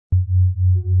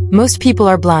Most people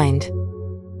are blind.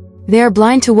 They are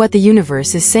blind to what the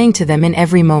universe is saying to them in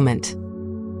every moment.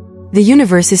 The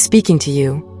universe is speaking to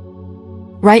you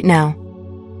right now.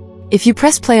 If you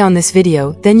press play on this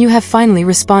video, then you have finally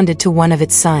responded to one of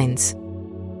its signs.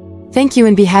 Thank you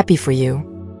and be happy for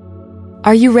you.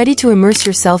 Are you ready to immerse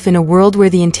yourself in a world where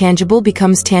the intangible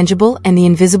becomes tangible and the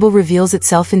invisible reveals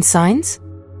itself in signs?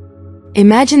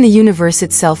 Imagine the universe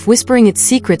itself whispering its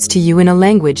secrets to you in a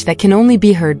language that can only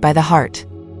be heard by the heart.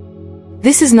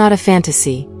 This is not a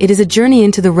fantasy, it is a journey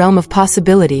into the realm of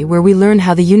possibility where we learn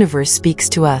how the universe speaks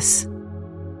to us.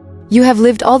 You have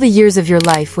lived all the years of your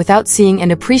life without seeing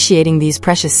and appreciating these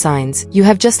precious signs, you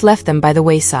have just left them by the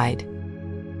wayside.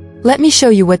 Let me show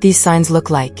you what these signs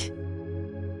look like.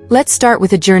 Let's start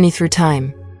with a journey through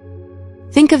time.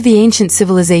 Think of the ancient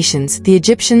civilizations, the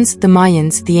Egyptians, the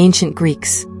Mayans, the ancient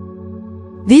Greeks.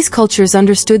 These cultures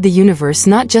understood the universe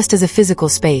not just as a physical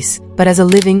space, but as a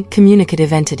living,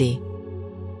 communicative entity.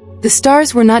 The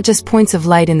stars were not just points of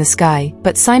light in the sky,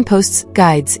 but signposts,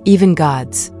 guides, even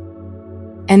gods.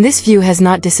 And this view has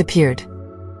not disappeared.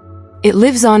 It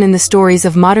lives on in the stories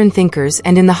of modern thinkers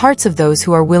and in the hearts of those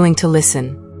who are willing to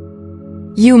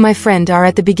listen. You, my friend, are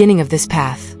at the beginning of this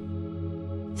path.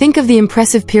 Think of the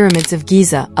impressive pyramids of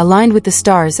Giza, aligned with the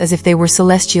stars as if they were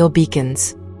celestial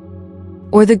beacons.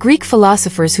 Or the Greek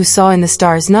philosophers who saw in the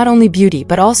stars not only beauty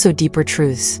but also deeper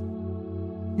truths.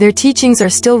 Their teachings are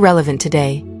still relevant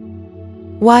today.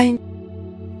 Why?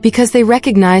 Because they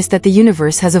recognize that the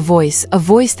universe has a voice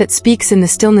that speaks in the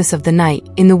stillness of the night,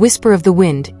 in the whisper of the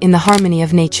wind, in the harmony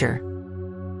of nature.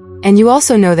 And you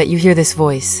also know that you hear this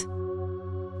voice.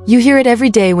 You hear it every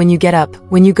day when you get up,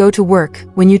 when you go to work,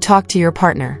 when you talk to your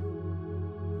partner.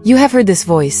 You have heard this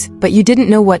voice, but you didn't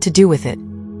know what to do with it.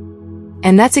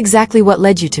 And that's exactly what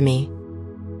led you to me.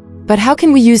 But how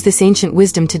can we use this ancient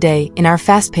wisdom today, in our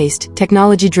fast-paced,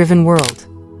 technology-driven world?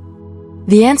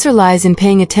 The answer lies in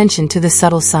paying attention to the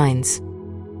subtle signs.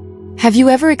 Have you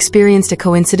ever experienced a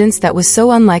coincidence that was so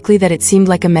unlikely that it seemed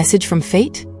like a message from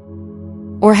fate?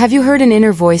 Or have you heard an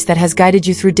inner voice that has guided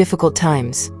you through difficult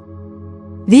times?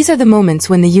 These are the moments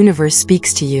when the universe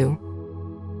speaks to you.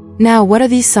 Now, what are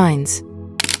these signs?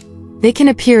 They can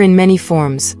appear in many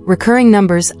forms: recurring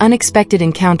numbers, unexpected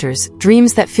encounters,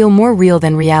 dreams that feel more real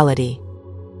than reality.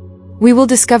 We will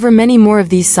discover many more of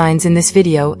these signs in this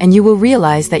video, and you will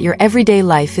realize that your everyday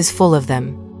life is full of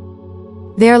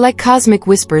them. They are like cosmic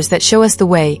whispers that show us the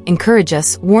way, encourage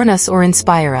us, warn us, or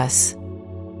inspire us.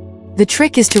 The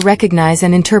trick is to recognize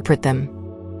and interpret them.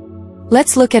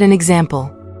 Let's look at an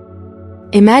example.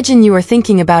 Imagine you are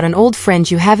thinking about an old friend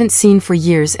you haven't seen for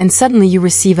years and suddenly you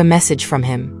receive a message from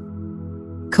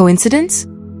him. Coincidence?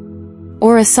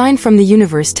 Or a sign from the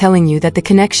universe telling you that the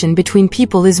connection between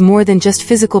people is more than just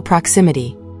physical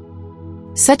proximity?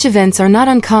 Such events are not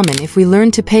uncommon if we learn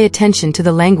to pay attention to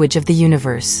the language of the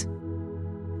universe.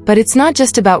 But it's not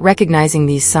just about recognizing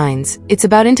these signs, it's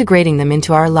about integrating them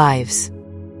into our lives.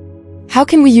 How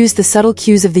can we use the subtle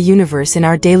cues of the universe in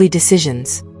our daily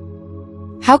decisions?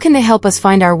 How can they help us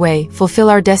find our way, fulfill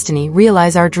our destiny,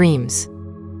 realize our dreams?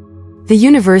 The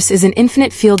universe is an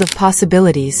infinite field of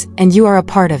possibilities, and you are a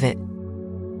part of it.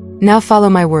 Now follow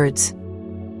my words.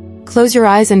 Close your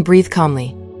eyes and breathe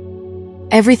calmly.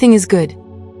 Everything is good.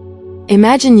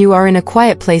 Imagine you are in a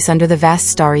quiet place under the vast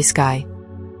starry sky.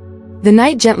 The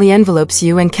night gently envelopes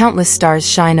you and countless stars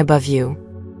shine above you.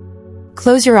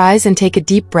 Close your eyes and take a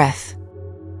deep breath.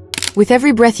 With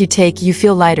every breath you take, you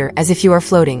feel lighter, as if you are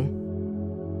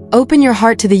floating. Open your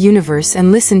heart to the universe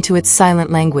and listen to its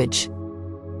silent language.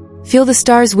 Feel the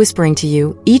stars whispering to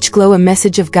you, each glow a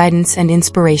message of guidance and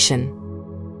inspiration.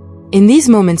 In these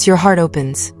moments your heart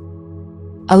opens.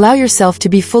 Allow yourself to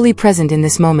be fully present in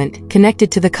this moment,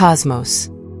 connected to the cosmos.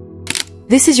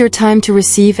 This is your time to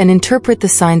receive and interpret the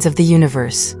signs of the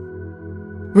universe.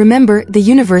 Remember, the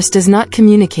universe does not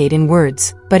communicate in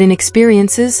words, but in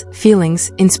experiences,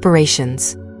 feelings,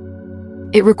 inspirations.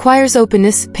 It requires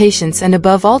openness, patience, and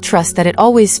above all trust that it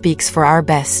always speaks for our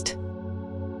best.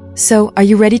 So, are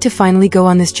you ready to finally go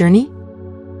on this journey?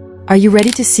 Are you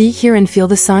ready to see, hear, and feel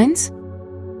the signs?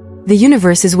 The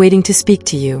universe is waiting to speak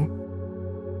to you.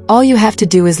 All you have to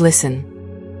do is listen.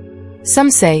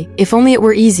 Some say, if only it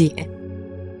were easy.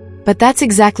 But that's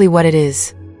exactly what it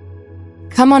is.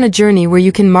 Come on a journey where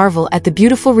you can marvel at the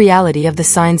beautiful reality of the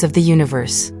signs of the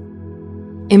universe.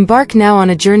 Embark now on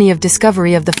a journey of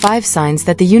discovery of the 5 signs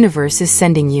that the universe is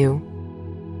sending you.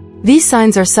 These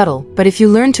signs are subtle, but if you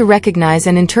learn to recognize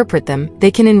and interpret them, they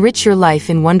can enrich your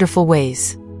life in wonderful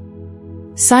ways.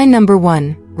 Sign number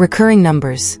 1, recurring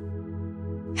numbers.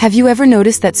 Have you ever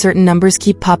noticed that certain numbers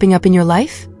keep popping up in your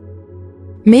life?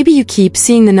 Maybe you keep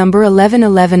seeing the number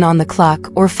 1111 on the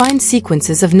clock or find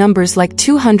sequences of numbers like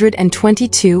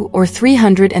 222 or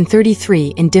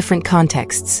 333 in different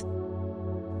contexts.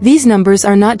 These numbers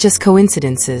are not just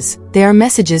coincidences, they are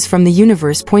messages from the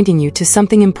universe pointing you to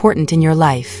something important in your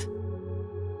life.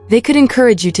 They could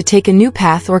encourage you to take a new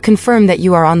path or confirm that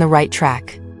you are on the right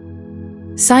track.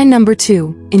 Sign number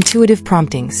 2, intuitive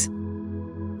promptings.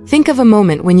 Think of a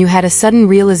moment when you had a sudden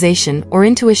realization or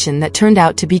intuition that turned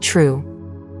out to be true.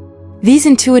 These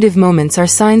intuitive moments are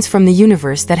signs from the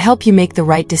universe that help you make the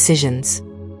right decisions.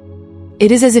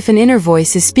 It is as if an inner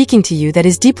voice is speaking to you that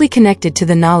is deeply connected to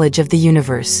the knowledge of the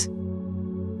universe.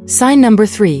 Sign number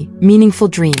 3, meaningful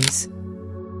dreams.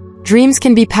 Dreams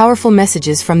can be powerful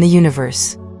messages from the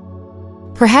universe.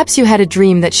 Perhaps you had a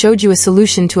dream that showed you a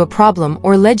solution to a problem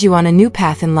or led you on a new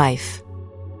path in life.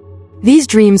 These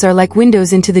dreams are like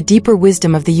windows into the deeper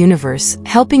wisdom of the universe,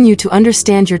 helping you to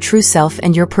understand your true self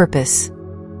and your purpose.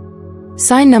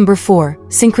 Sign number 4,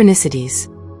 synchronicities.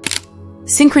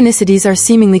 Synchronicities are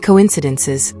seemingly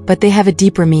coincidences, but they have a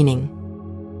deeper meaning.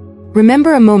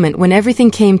 Remember a moment when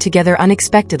everything came together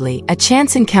unexpectedly, a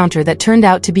chance encounter that turned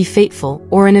out to be fateful,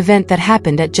 or an event that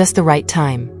happened at just the right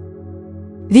time.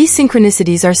 These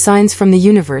synchronicities are signs from the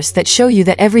universe that show you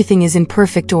that everything is in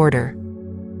perfect order.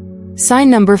 Sign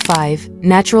number 5,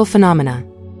 natural phenomena.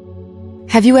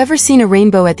 Have you ever seen a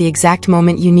rainbow at the exact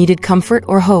moment you needed comfort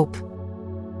or hope?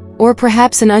 Or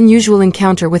perhaps an unusual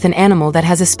encounter with an animal that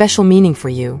has a special meaning for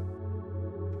you.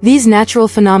 These natural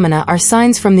phenomena are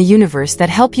signs from the universe that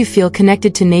help you feel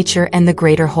connected to nature and the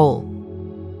greater whole.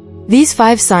 These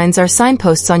 5 signs are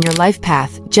signposts on your life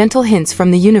path, gentle hints from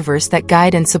the universe that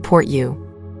guide and support you.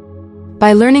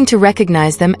 By learning to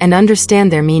recognize them and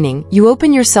understand their meaning, you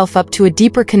open yourself up to a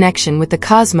deeper connection with the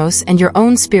cosmos and your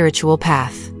own spiritual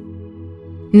path.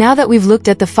 Now that we've looked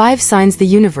at the 5 signs the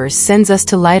universe sends us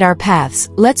to light our paths,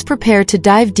 let's prepare to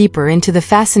dive deeper into the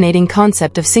fascinating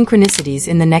concept of synchronicities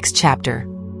in the next chapter.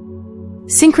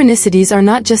 Synchronicities are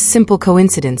not just simple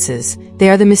coincidences, they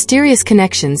are the mysterious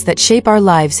connections that shape our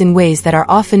lives in ways that are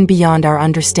often beyond our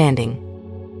understanding.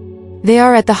 They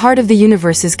are at the heart of the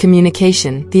universe's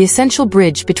communication, the essential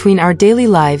bridge between our daily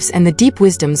lives and the deep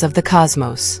wisdoms of the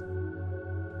cosmos.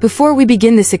 Before we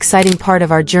begin this exciting part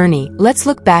of our journey, let's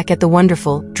look back at the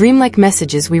wonderful, dreamlike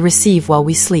messages we receive while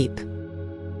we sleep.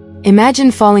 Imagine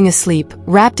falling asleep,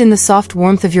 wrapped in the soft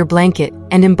warmth of your blanket,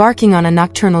 and embarking on a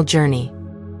nocturnal journey.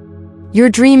 Your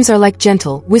dreams are like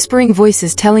gentle, whispering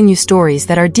voices telling you stories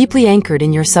that are deeply anchored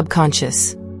in your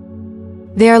subconscious.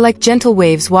 They are like gentle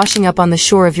waves washing up on the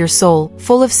shore of your soul,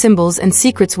 full of symbols and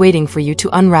secrets waiting for you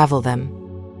to unravel them.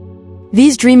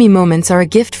 These dreamy moments are a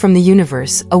gift from the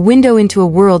universe, a window into a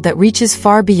world that reaches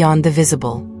far beyond the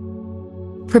visible.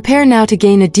 Prepare now to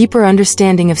gain a deeper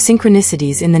understanding of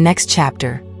synchronicities in the next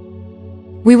chapter.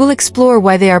 We will explore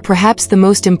why they are perhaps the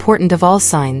most important of all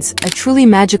signs, a truly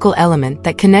magical element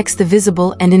that connects the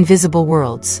visible and invisible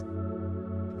worlds.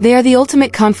 They are the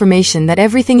ultimate confirmation that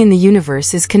everything in the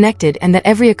universe is connected and that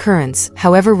every occurrence,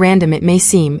 however random it may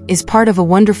seem, is part of a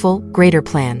wonderful, greater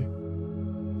plan.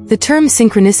 The term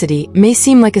synchronicity may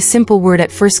seem like a simple word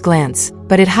at first glance,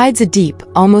 but it hides a deep,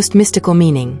 almost mystical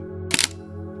meaning.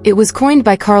 It was coined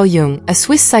by Carl Jung, a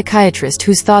Swiss psychiatrist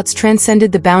whose thoughts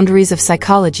transcended the boundaries of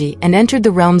psychology and entered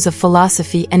the realms of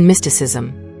philosophy and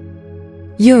mysticism.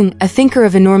 Jung, a thinker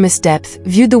of enormous depth,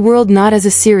 viewed the world not as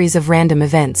a series of random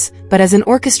events, but as an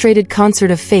orchestrated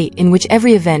concert of fate in which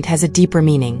every event has a deeper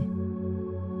meaning.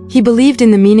 He believed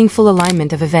in the meaningful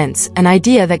alignment of events, an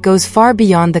idea that goes far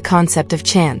beyond the concept of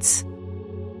chance.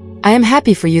 I am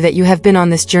happy for you that you have been on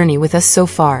this journey with us so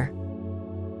far.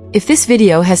 If this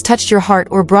video has touched your heart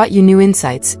or brought you new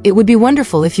insights, it would be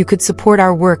wonderful if you could support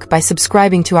our work by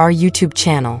subscribing to our YouTube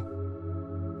channel.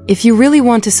 If you really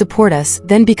want to support us,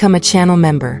 then become a channel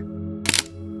member.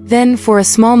 Then, for a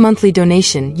small monthly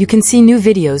donation, you can see new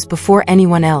videos before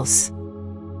anyone else.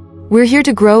 We're here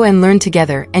to grow and learn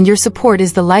together, and your support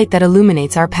is the light that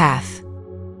illuminates our path.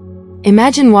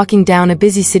 Imagine walking down a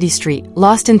busy city street,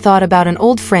 lost in thought about an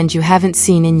old friend you haven't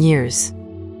seen in years.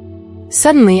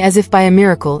 Suddenly, as if by a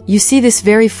miracle, you see this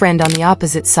very friend on the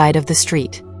opposite side of the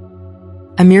street.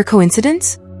 A mere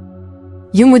coincidence?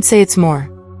 Jung would say it's more.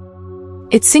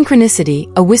 It's synchronicity,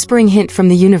 a whispering hint from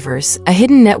the universe, a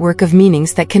hidden network of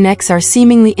meanings that connects our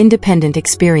seemingly independent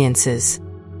experiences.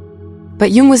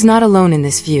 But Jung was not alone in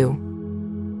this view.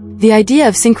 The idea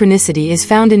of synchronicity is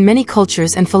found in many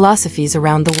cultures and philosophies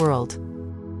around the world.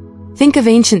 Think of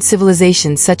ancient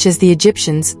civilizations such as the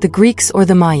Egyptians, the Greeks, or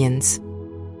the Mayans.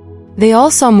 They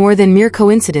all saw more than mere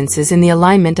coincidences in the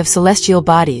alignment of celestial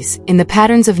bodies, in the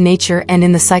patterns of nature and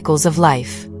in the cycles of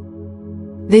life.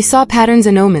 They saw patterns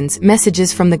and omens,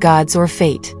 messages from the gods or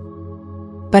fate.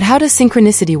 But how does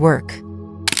synchronicity work?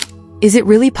 Is it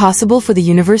really possible for the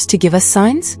universe to give us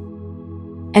signs?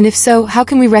 And if so, how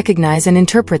can we recognize and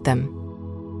interpret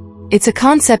them? It's a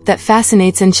concept that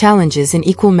fascinates and challenges in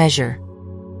equal measure.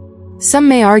 Some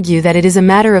may argue that it is a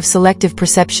matter of selective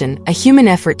perception, a human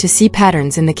effort to see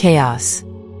patterns in the chaos.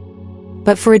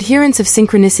 But for adherents of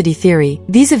synchronicity theory,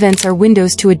 these events are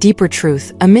windows to a deeper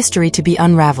truth, a mystery to be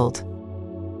unraveled.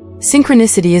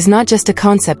 Synchronicity is not just a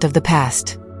concept of the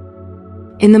past.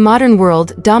 In the modern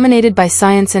world, dominated by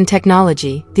science and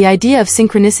technology, the idea of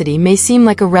synchronicity may seem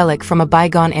like a relic from a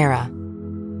bygone era.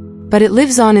 But it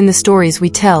lives on in the stories we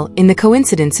tell, in the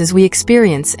coincidences we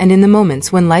experience, and in the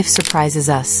moments when life surprises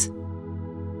us.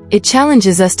 It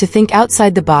challenges us to think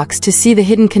outside the box to see the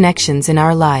hidden connections in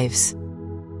our lives.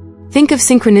 Think of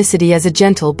synchronicity as a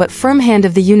gentle but firm hand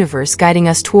of the universe guiding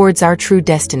us towards our true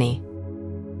destiny.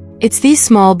 It's these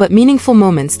small but meaningful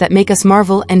moments that make us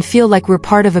marvel and feel like we're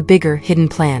part of a bigger, hidden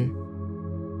plan.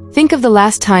 Think of the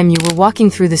last time you were walking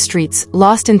through the streets,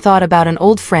 lost in thought about an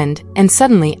old friend, and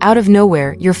suddenly, out of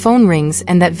nowhere, your phone rings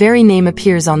and that very name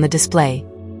appears on the display.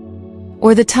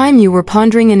 Or the time you were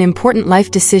pondering an important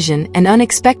life decision and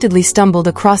unexpectedly stumbled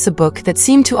across a book that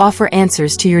seemed to offer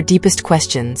answers to your deepest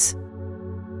questions.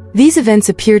 These events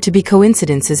appear to be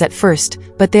coincidences at first,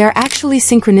 but they are actually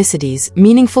synchronicities,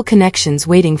 meaningful connections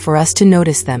waiting for us to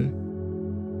notice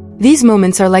them. These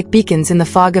moments are like beacons in the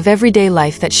fog of everyday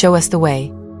life that show us the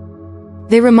way.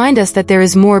 They remind us that there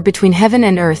is more between heaven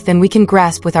and earth than we can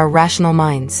grasp with our rational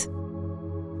minds.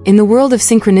 In the world of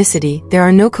synchronicity, there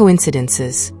are no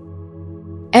coincidences.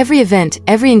 Every event,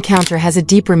 every encounter has a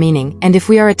deeper meaning, and if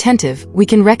we are attentive, we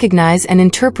can recognize and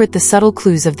interpret the subtle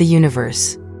clues of the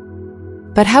universe.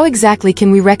 But how exactly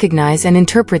can we recognize and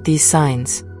interpret these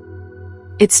signs?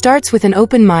 It starts with an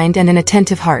open mind and an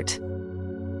attentive heart.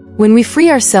 When we free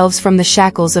ourselves from the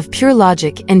shackles of pure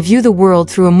logic and view the world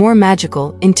through a more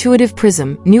magical, intuitive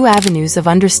prism, new avenues of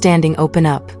understanding open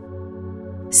up.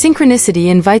 Synchronicity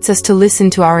invites us to listen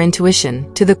to our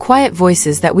intuition, to the quiet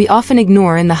voices that we often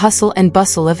ignore in the hustle and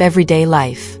bustle of everyday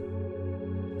life.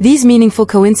 These meaningful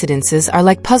coincidences are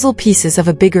like puzzle pieces of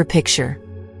a bigger picture.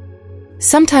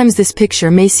 Sometimes this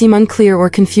picture may seem unclear or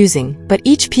confusing, but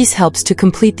each piece helps to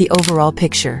complete the overall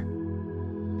picture.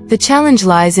 The challenge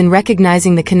lies in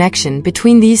recognizing the connection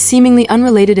between these seemingly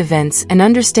unrelated events and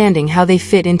understanding how they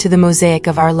fit into the mosaic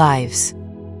of our lives.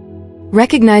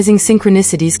 Recognizing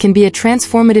synchronicities can be a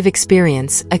transformative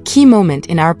experience, a key moment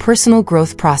in our personal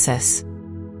growth process.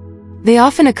 They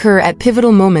often occur at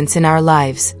pivotal moments in our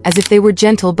lives, as if they were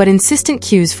gentle but insistent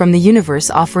cues from the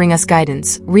universe offering us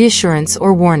guidance, reassurance,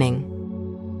 or warning.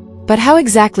 But how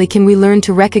exactly can we learn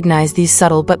to recognize these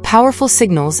subtle but powerful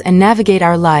signals and navigate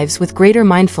our lives with greater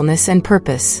mindfulness and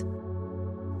purpose?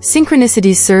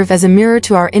 Synchronicities serve as a mirror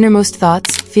to our innermost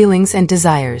thoughts, feelings, and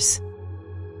desires.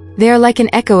 They are like an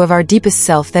echo of our deepest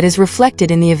self that is reflected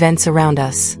in the events around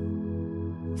us.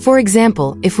 For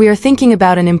example, if we are thinking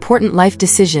about an important life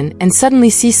decision and suddenly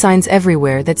see signs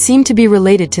everywhere that seem to be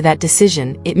related to that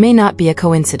decision, it may not be a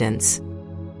coincidence.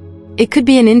 It could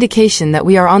be an indication that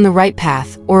we are on the right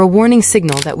path, or a warning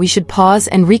signal that we should pause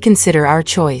and reconsider our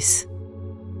choice.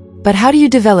 But how do you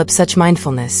develop such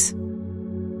mindfulness?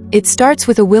 It starts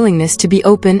with a willingness to be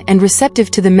open and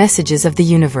receptive to the messages of the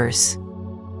universe.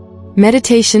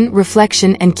 Meditation,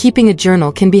 reflection, and keeping a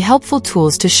journal can be helpful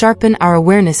tools to sharpen our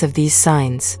awareness of these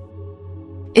signs.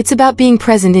 It's about being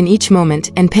present in each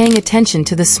moment and paying attention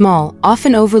to the small,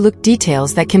 often overlooked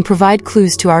details that can provide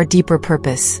clues to our deeper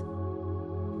purpose.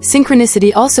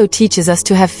 Synchronicity also teaches us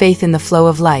to have faith in the flow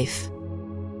of life.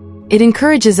 It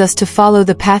encourages us to follow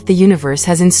the path the universe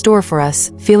has in store for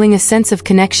us, feeling a sense of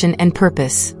connection and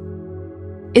purpose.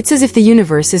 It's as if the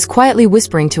universe is quietly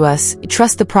whispering to us,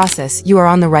 "Trust the process, you are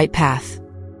on the right path."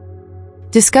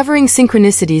 Discovering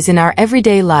synchronicities in our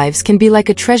everyday lives can be like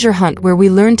a treasure hunt where we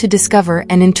learn to discover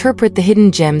and interpret the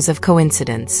hidden gems of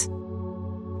coincidence.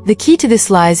 The key to this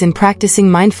lies in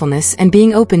practicing mindfulness and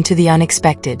being open to the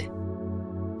unexpected.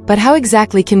 But how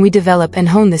exactly can we develop and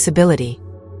hone this ability?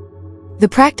 The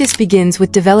practice begins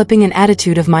with developing an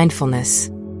attitude of mindfulness.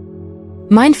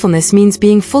 Mindfulness means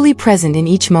being fully present in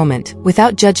each moment,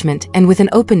 without judgment and with an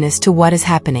openness to what is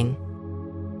happening.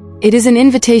 It is an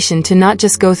invitation to not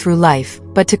just go through life,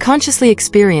 but to consciously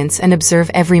experience and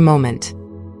observe every moment.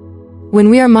 When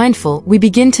we are mindful, we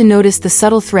begin to notice the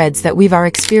subtle threads that weave our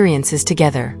experiences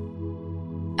together.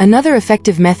 Another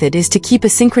effective method is to keep a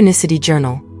synchronicity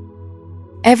journal.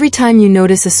 Every time you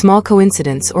notice a small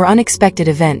coincidence or unexpected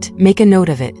event, make a note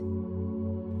of it.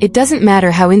 It doesn't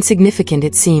matter how insignificant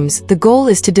it seems, the goal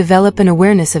is to develop an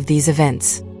awareness of these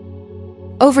events.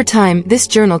 Over time, this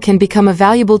journal can become a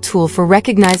valuable tool for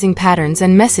recognizing patterns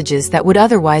and messages that would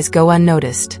otherwise go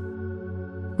unnoticed.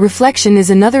 Reflection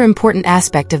is another important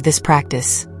aspect of this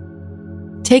practice.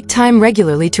 Take time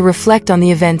regularly to reflect on the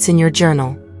events in your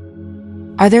journal.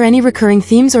 Are there any recurring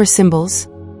themes or symbols?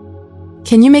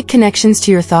 Can you make connections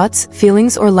to your thoughts,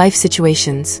 feelings, or life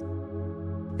situations?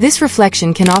 This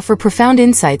reflection can offer profound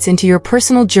insights into your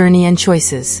personal journey and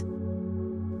choices.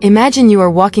 Imagine you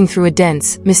are walking through a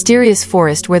dense, mysterious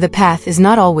forest where the path is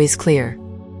not always clear.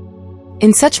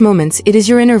 In such moments, it is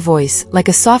your inner voice, like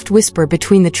a soft whisper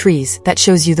between the trees, that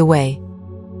shows you the way.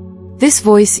 This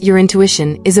voice, your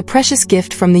intuition, is a precious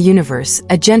gift from the universe,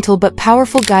 a gentle but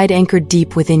powerful guide anchored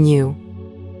deep within you.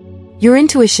 Your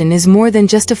intuition is more than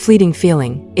just a fleeting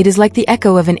feeling, it is like the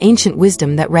echo of an ancient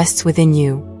wisdom that rests within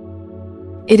you.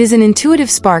 It is an intuitive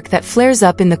spark that flares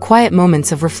up in the quiet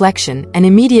moments of reflection, an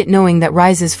immediate knowing that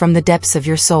rises from the depths of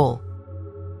your soul.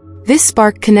 This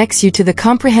spark connects you to the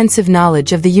comprehensive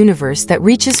knowledge of the universe that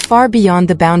reaches far beyond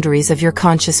the boundaries of your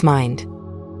conscious mind.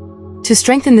 To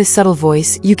strengthen this subtle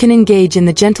voice, you can engage in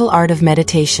the gentle art of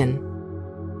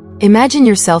meditation. Imagine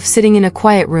yourself sitting in a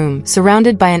quiet room,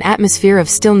 surrounded by an atmosphere of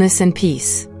stillness and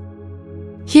peace.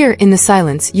 Here, in the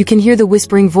silence, you can hear the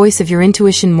whispering voice of your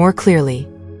intuition more clearly.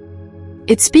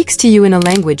 It speaks to you in a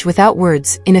language without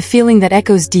words, in a feeling that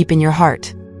echoes deep in your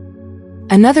heart.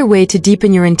 Another way to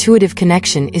deepen your intuitive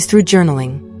connection is through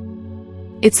journaling.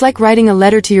 It's like writing a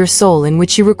letter to your soul in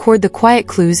which you record the quiet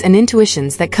clues and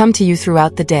intuitions that come to you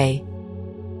throughout the day.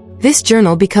 This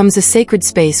journal becomes a sacred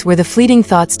space where the fleeting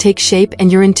thoughts take shape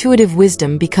and your intuitive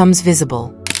wisdom becomes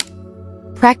visible.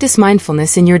 Practice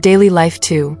mindfulness in your daily life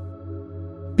too.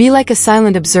 Be like a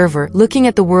silent observer, looking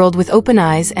at the world with open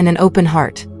eyes and an open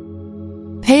heart.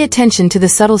 Pay attention to the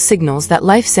subtle signals that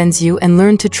life sends you and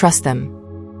learn to trust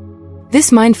them.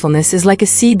 This mindfulness is like a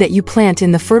seed that you plant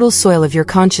in the fertile soil of your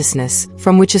consciousness,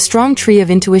 from which a strong tree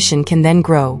of intuition can then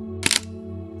grow.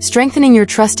 Strengthening your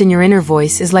trust in your inner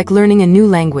voice is like learning a new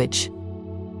language.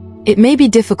 It may be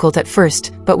difficult at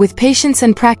first, but with patience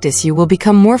and practice you will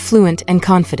become more fluent and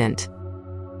confident.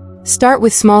 Start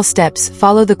with small steps,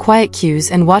 follow the quiet cues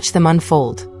and watch them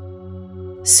unfold.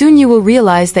 Soon you will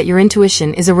realize that your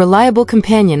intuition is a reliable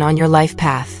companion on your life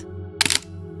path.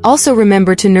 Also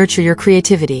remember to nurture your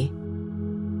creativity.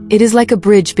 It is like a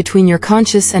bridge between your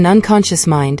conscious and unconscious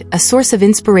mind, a source of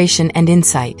inspiration and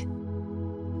insight.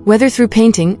 Whether through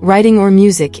painting, writing, or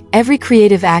music, every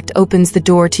creative act opens the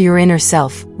door to your inner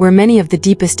self, where many of the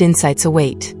deepest insights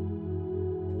await.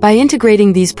 By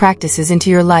integrating these practices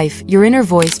into your life, your inner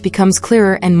voice becomes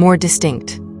clearer and more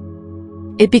distinct.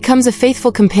 It becomes a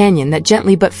faithful companion that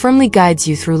gently but firmly guides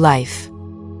you through life.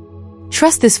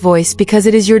 Trust this voice because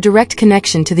it is your direct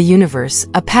connection to the universe,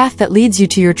 a path that leads you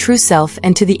to your true self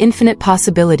and to the infinite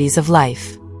possibilities of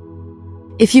life.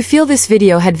 If you feel this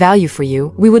video had value for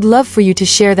you, we would love for you to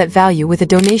share that value with a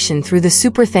donation through the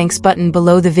super thanks button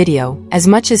below the video, as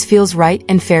much as feels right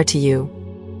and fair to you.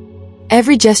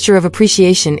 Every gesture of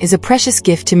appreciation is a precious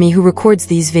gift to me who records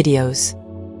these videos.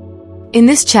 In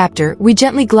this chapter, we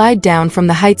gently glide down from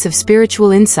the heights of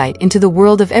spiritual insight into the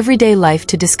world of everyday life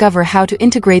to discover how to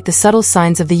integrate the subtle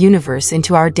signs of the universe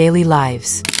into our daily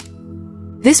lives.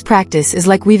 This practice is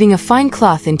like weaving a fine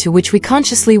cloth into which we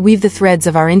consciously weave the threads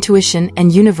of our intuition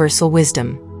and universal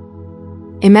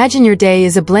wisdom. Imagine your day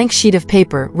is a blank sheet of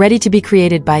paper ready to be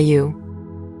created by you.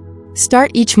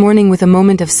 Start each morning with a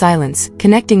moment of silence,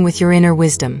 connecting with your inner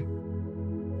wisdom.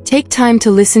 Take time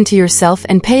to listen to yourself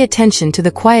and pay attention to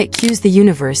the quiet cues the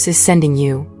universe is sending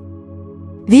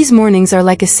you. These mornings are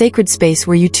like a sacred space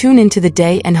where you tune into the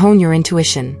day and hone your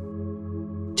intuition.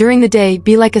 During the day,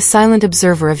 be like a silent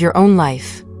observer of your own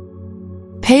life.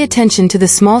 Pay attention to the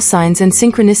small signs and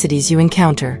synchronicities you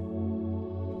encounter.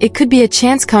 It could be a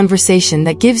chance conversation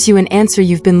that gives you an answer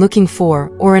you've been looking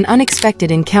for, or an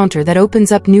unexpected encounter that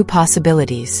opens up new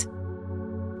possibilities.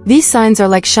 These signs are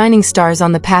like shining stars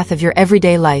on the path of your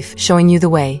everyday life, showing you the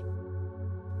way.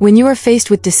 When you are faced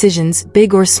with decisions,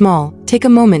 big or small, take a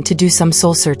moment to do some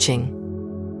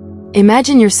soul-searching.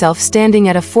 Imagine yourself standing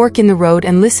at a fork in the road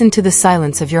and listen to the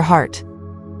silence of your heart.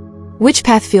 Which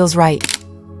path feels right?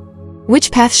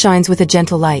 Which path shines with a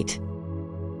gentle light?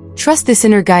 Trust this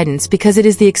inner guidance because it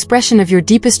is the expression of your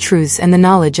deepest truths and the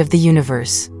knowledge of the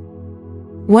universe.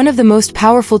 One of the most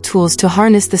powerful tools to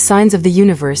harness the signs of the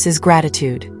universe is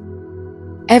gratitude.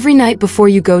 Every night before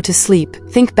you go to sleep,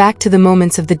 think back to the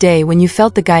moments of the day when you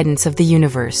felt the guidance of the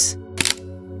universe.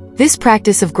 This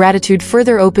practice of gratitude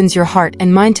further opens your heart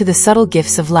and mind to the subtle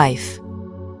gifts of life.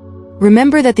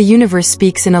 Remember that the universe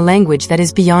speaks in a language that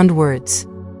is beyond words.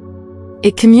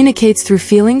 It communicates through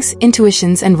feelings,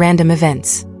 intuitions, and random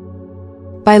events.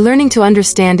 By learning to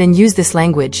understand and use this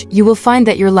language, you will find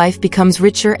that your life becomes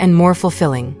richer and more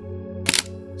fulfilling.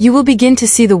 You will begin to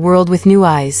see the world with new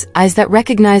eyes that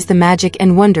recognize the magic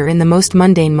and wonder in the most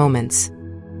mundane moments.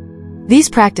 These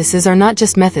practices are not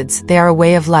just methods, they are a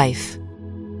way of life.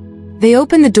 They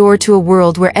open the door to a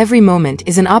world where every moment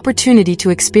is an opportunity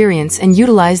to experience and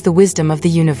utilize the wisdom of the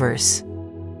universe.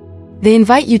 They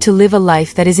invite you to live a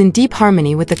life that is in deep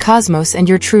harmony with the cosmos and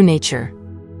your true nature.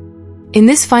 In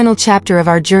this final chapter of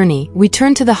our journey, we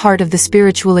turn to the heart of the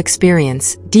spiritual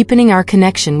experience, deepening our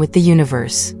connection with the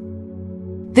universe.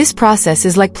 This process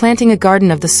is like planting a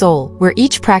garden of the soul, where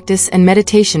each practice and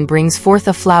meditation brings forth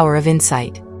a flower of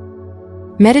insight.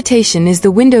 Meditation is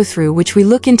the window through which we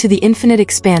look into the infinite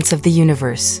expanse of the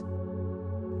universe.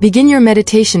 Begin your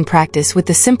meditation practice with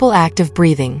the simple act of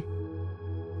breathing.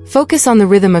 Focus on the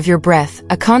rhythm of your breath,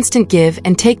 a constant give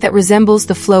and take that resembles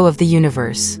the flow of the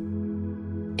universe.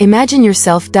 Imagine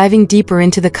yourself diving deeper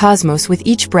into the cosmos with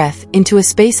each breath, into a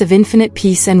space of infinite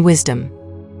peace and wisdom.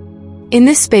 In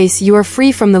this space, you are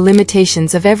free from the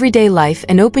limitations of everyday life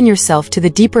and open yourself to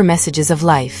the deeper messages of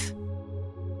life.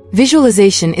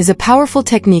 Visualization is a powerful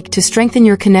technique to strengthen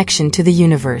your connection to the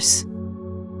universe.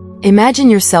 Imagine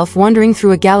yourself wandering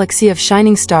through a galaxy of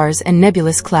shining stars and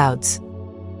nebulous clouds.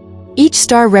 Each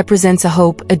star represents a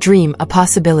hope, a dream, a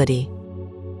possibility.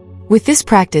 With this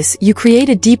practice, you create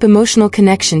a deep emotional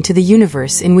connection to the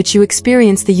universe in which you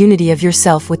experience the unity of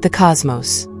yourself with the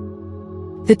cosmos.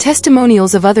 The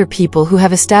testimonials of other people who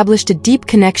have established a deep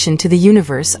connection to the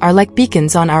universe are like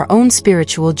beacons on our own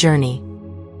spiritual journey.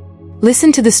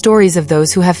 Listen to the stories of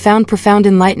those who have found profound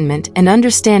enlightenment and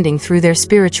understanding through their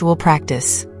spiritual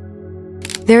practice.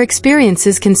 Their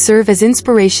experiences can serve as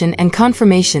inspiration and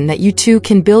confirmation that you too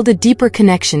can build a deeper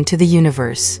connection to the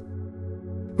universe.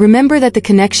 Remember that the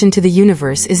connection to the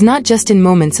universe is not just in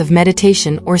moments of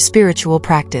meditation or spiritual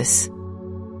practice.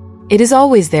 It is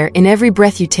always there, in every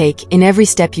breath you take, in every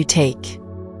step you take.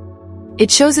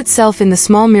 It shows itself in the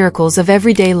small miracles of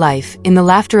everyday life, in the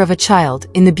laughter of a child,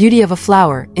 in the beauty of a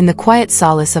flower, in the quiet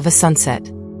solace of a sunset.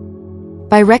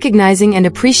 By recognizing and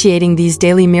appreciating these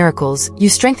daily miracles, you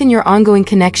strengthen your ongoing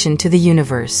connection to the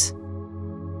universe.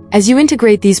 As you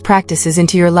integrate these practices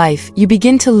into your life, you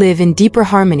begin to live in deeper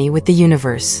harmony with the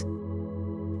universe.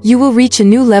 You will reach a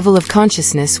new level of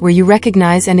consciousness where you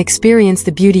recognize and experience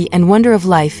the beauty and wonder of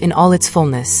life in all its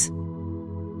fullness.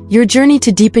 Your journey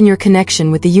to deepen your connection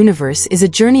with the universe is a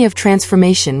journey of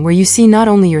transformation where you see not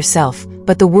only yourself,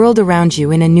 but the world around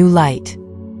you in a new light.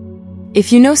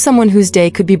 If you know someone whose day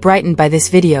could be brightened by this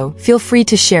video, feel free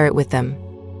to share it with them.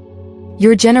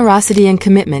 Your generosity and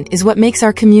commitment is what makes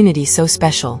our community so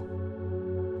special.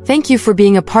 Thank you for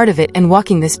being a part of it and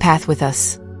walking this path with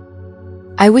us.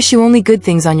 I wish you only good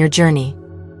things on your journey.